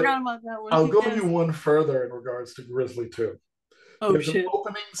 I But forgot about that one. I'll go you Yes. one further in regards to Grizzly 2. Oh There's an shit.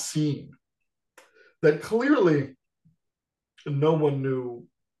 opening scene that clearly no one knew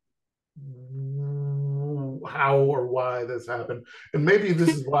how or why this happened. And maybe this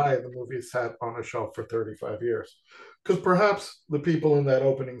is why the movie sat on a shelf for 35 years. Because perhaps the people in that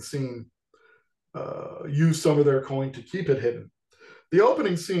opening scene used some of their coin to keep it hidden. The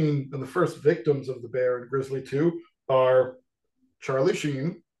opening scene and the first victims of the bear in Grizzly 2 are Charlie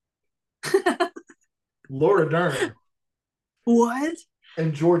Sheen, Laura Dern, What?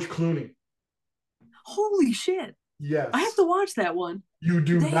 and George Clooney. Holy shit. I have Yes, to watch that one. you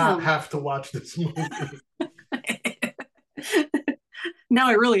do not Damn. have to watch this movie. Now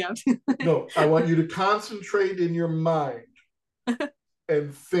I really have to. No, I want you to concentrate in your mind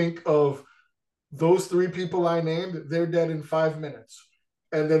and think of those three people I named, they're dead in 5 minutes.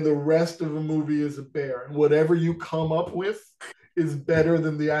 And then the rest of the movie is a bear. And whatever you come up with is better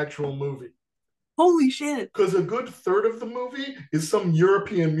than the actual movie. Holy shit. Because a good third of the movie is some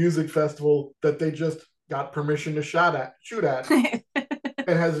European music festival that they just got permission to shoot at and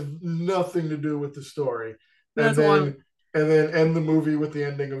has nothing to do with the story. And That's wild. then end the movie with the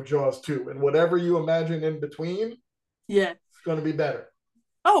ending of Jaws 2. And whatever you imagine in between, Yeah. it's going to be better.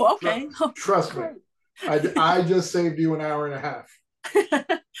 Oh, okay. Oh, Trust me. great. I just saved you an hour and a half.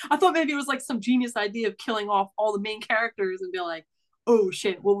 I thought maybe it was like some genius idea of killing off all the main characters and be like, oh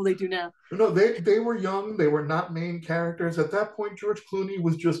shit, what will they do now? No, they were young. They were not main characters at that point. George Clooney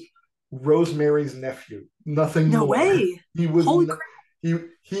was just Rosemary's nephew, nothing No more. way. He was Holy not, crap.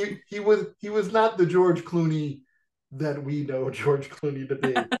 he was not the George Clooney that we know George Clooney to be.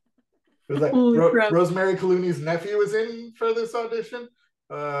 It was like Holy crap. Rosemary Clooney's nephew is in for this audition.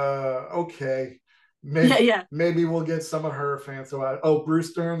 Okay, Yeah, maybe yeah. maybe we'll get some of her fans. Oh,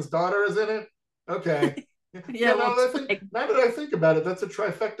 Bruce Dern's daughter is in it. Okay. Yeah, Yeah, well, now that I think about it, that's a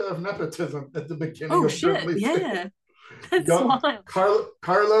trifecta of nepotism at the beginning oh of shit. Grizzly 2. Yeah. That's Young wild.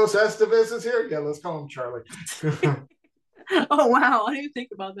 Carlos Estevez is here. Yeah, let's call him Charlie. Oh wow. I didn't think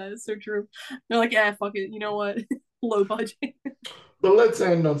about that. It's so true. They're like, yeah, fuck it. You know what? Low budget. But let's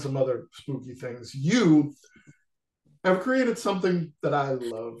end on some other spooky things. You have created something that I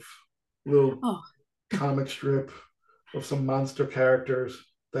love. Little Oh, comic strip of some monster characters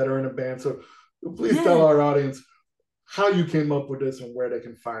that are in a band. So please tell yeah. our audience how you came up with this and where they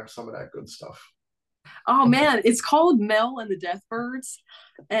can find some of that good stuff. Oh man, it's called Mel and the Deathbirds.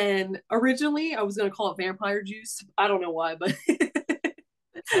 And originally I was gonna call it Vampire Juice. I don't know why, but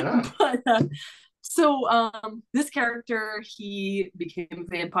Why not? but this character, he became a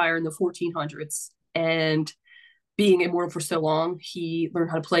vampire in the 1400s, and being immortal for so long, he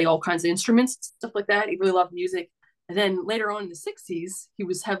learned how to play all kinds of instruments, stuff like that. He really loved music. And then later on in the 60s, he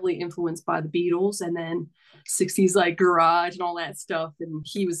was heavily influenced by the Beatles, and then 60s like garage and all that stuff. And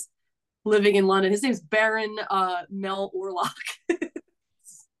he was living in London. His name's Baron Mel Orlock,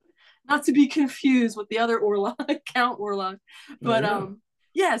 not to be confused with the other Orlock, Count Orlock. But Yeah.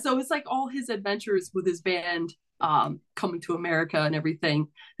 yeah, so it's like all his adventures with his band coming to America and everything.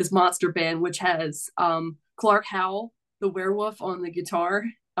 His monster band, which has Clark Howell, the werewolf, on the guitar.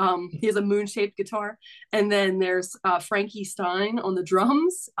 He has a moon-shaped guitar, and then there's Frankie Stein on the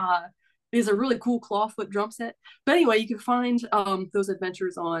drums. He has a really cool clawfoot drum set. But anyway, you can find those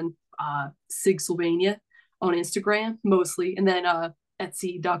adventures on Sig Sylvania on Instagram mostly, and then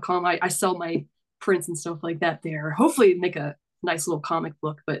Etsy.com. I sell my prints and stuff like that there. Hopefully, make a nice little comic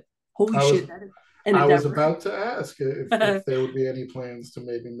book. But holy I was shit, that is an I was endeavor. about to ask if there would be any plans to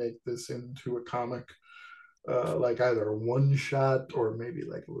maybe make this into a comic, like either a one shot or maybe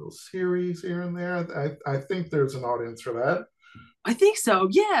like a little series here and there. I think there's an audience for that. I think so.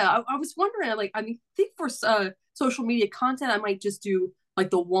 Yeah, I was wondering. Like, I mean, I think for social media content, I might just do like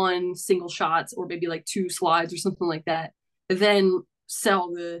the one single shots or maybe like two slides or something like that. And then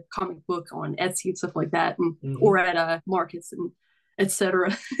sell the comic book on Etsy and stuff like that, and or Mm-hmm. at markets and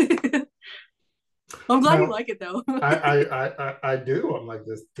etc. I'm glad you Now, like it though. I do. I'm like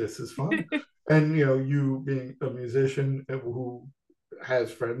this. This is fun, and you being a musician who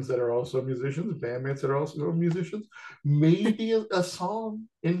has friends that are also musicians, bandmates that are also musicians, maybe a song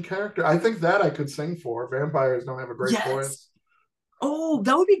in character. I think that I could sing for. Vampires don't have a great Yes. voice. Oh,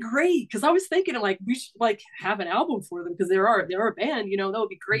 that would be great. Because I was thinking like we should like have an album for them because they are a band. That would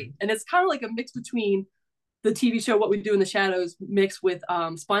be great. And it's kind of like a mix between the TV show What We Do in the Shadows mixed with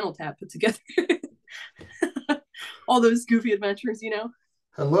Spinal Tap put together. All those goofy adventures.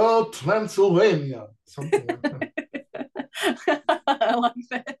 Hello, Transylvania. Something like that. I like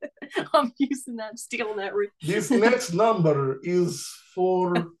that. I'm using that, stealing that. This next number is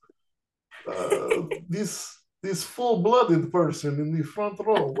for this full-blooded person in the front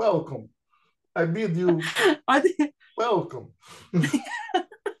row. Welcome. I bid you I think welcome. the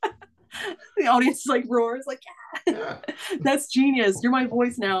audience like roars like, yeah, Yeah. that's genius. You're my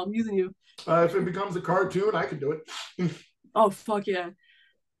voice now. I'm using you. If it becomes a cartoon, I can do it. Oh fuck yeah.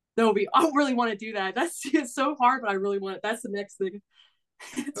 That would be. I really want to do that. That's it's so hard, but I really want it. That's the next thing.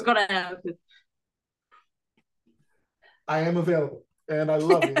 It's gonna happen. I am available, and I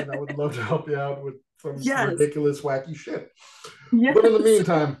love you, and I would love to help you out with some Yes. ridiculous, wacky shit. But in the Yes.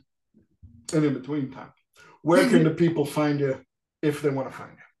 meantime, and in between time, where can the people find you if they want to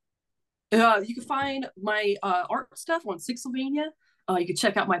find You can find my art stuff on Sixylvania. You can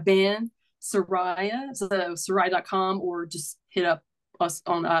check out my band, Soraya, so Soraya.com, or just hit up us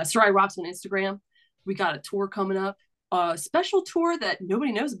on Soraya Rocks on Instagram. We got a tour coming up, a special tour that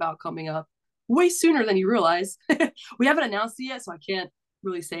nobody knows about coming up way sooner than you realize. We haven't announced it yet, so I can't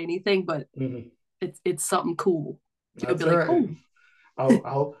really say anything, but you? Mm-hmm. it's something cool. You'll That's be all like, right.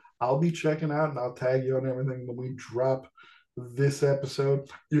 oh, I'll be checking out and I'll tag you on everything when we drop this episode.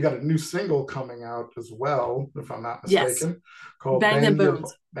 You got a new single coming out as well, if I'm not yes, mistaken, called bang them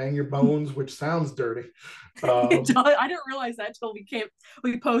bones. Bang Your Bones, which sounds dirty. I Um, didn't realize that till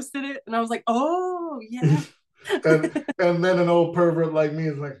we posted it, and I was like, oh yeah. and then an old pervert like me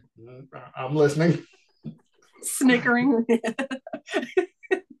is like, I'm listening. Snickering.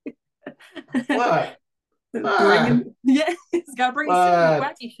 What? What? Bringing, yeah, it's got to bring serious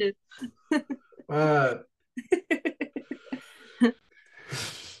What? wacky shit. What?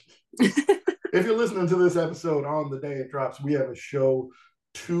 If you're listening to this episode on the day it drops, we have a show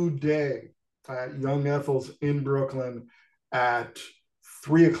today at Young Ethel's in Brooklyn at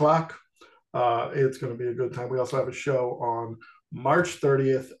 3 o'clock. It's going to be a good time. We also have a show on March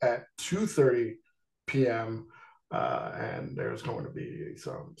 30th at 2:30 p.m. And there's going to be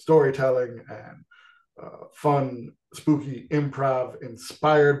some storytelling and fun, spooky improv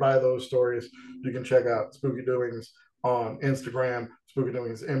inspired by those stories. You can check out Spooky Doings on Instagram, Spooky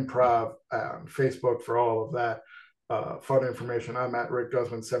Doings Improv on Facebook for all of that fun information. I'm at Rick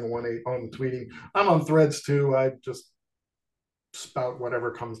Guzman 718 on the tweeting. I'm on Threads too. I just spout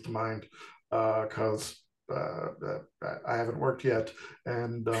whatever comes to mind because I haven't worked yet,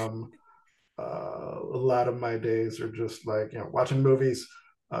 and a lot of my days are just like watching movies,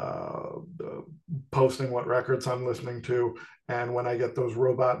 uh, posting what records I'm listening to. And when I get those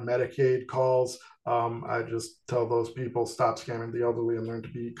robot Medicaid calls, I just tell those people, stop scamming the elderly and learn to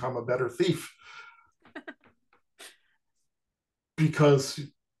become a better thief. Because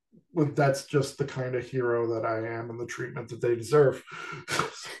that's just the kind of hero that I am and the treatment that they deserve.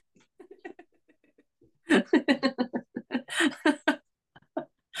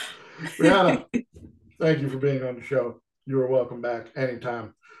 Brianna, thank you for being on the show. You are welcome back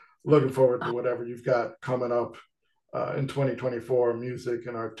anytime. Looking forward to whatever you've got coming up in 2024, music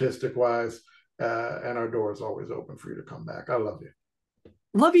and artistic wise. And our door is always open for you to come back. I love you.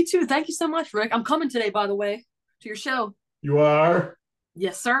 Love you too. Thank you so much, Rick. I'm coming today, by the way, to your show. You are?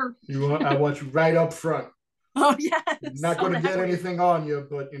 Yes, sir. I want you right up front. Oh, yes. Not going to get anything on you,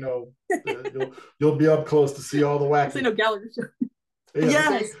 but you'll be up close to see all the wacky. Say no Gallagher show. Yeah,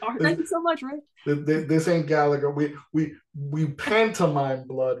 yes. Thank you so much, Rick. This ain't Gallagher. We pantomime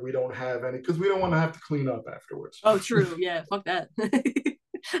blood. We don't have any because we don't want to have to clean up afterwards. Oh, true. Yeah, fuck that.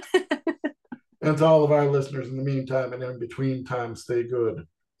 And to all of our listeners, in the meantime and in between time, stay good,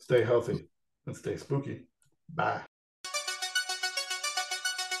 stay healthy, and stay spooky. Bye.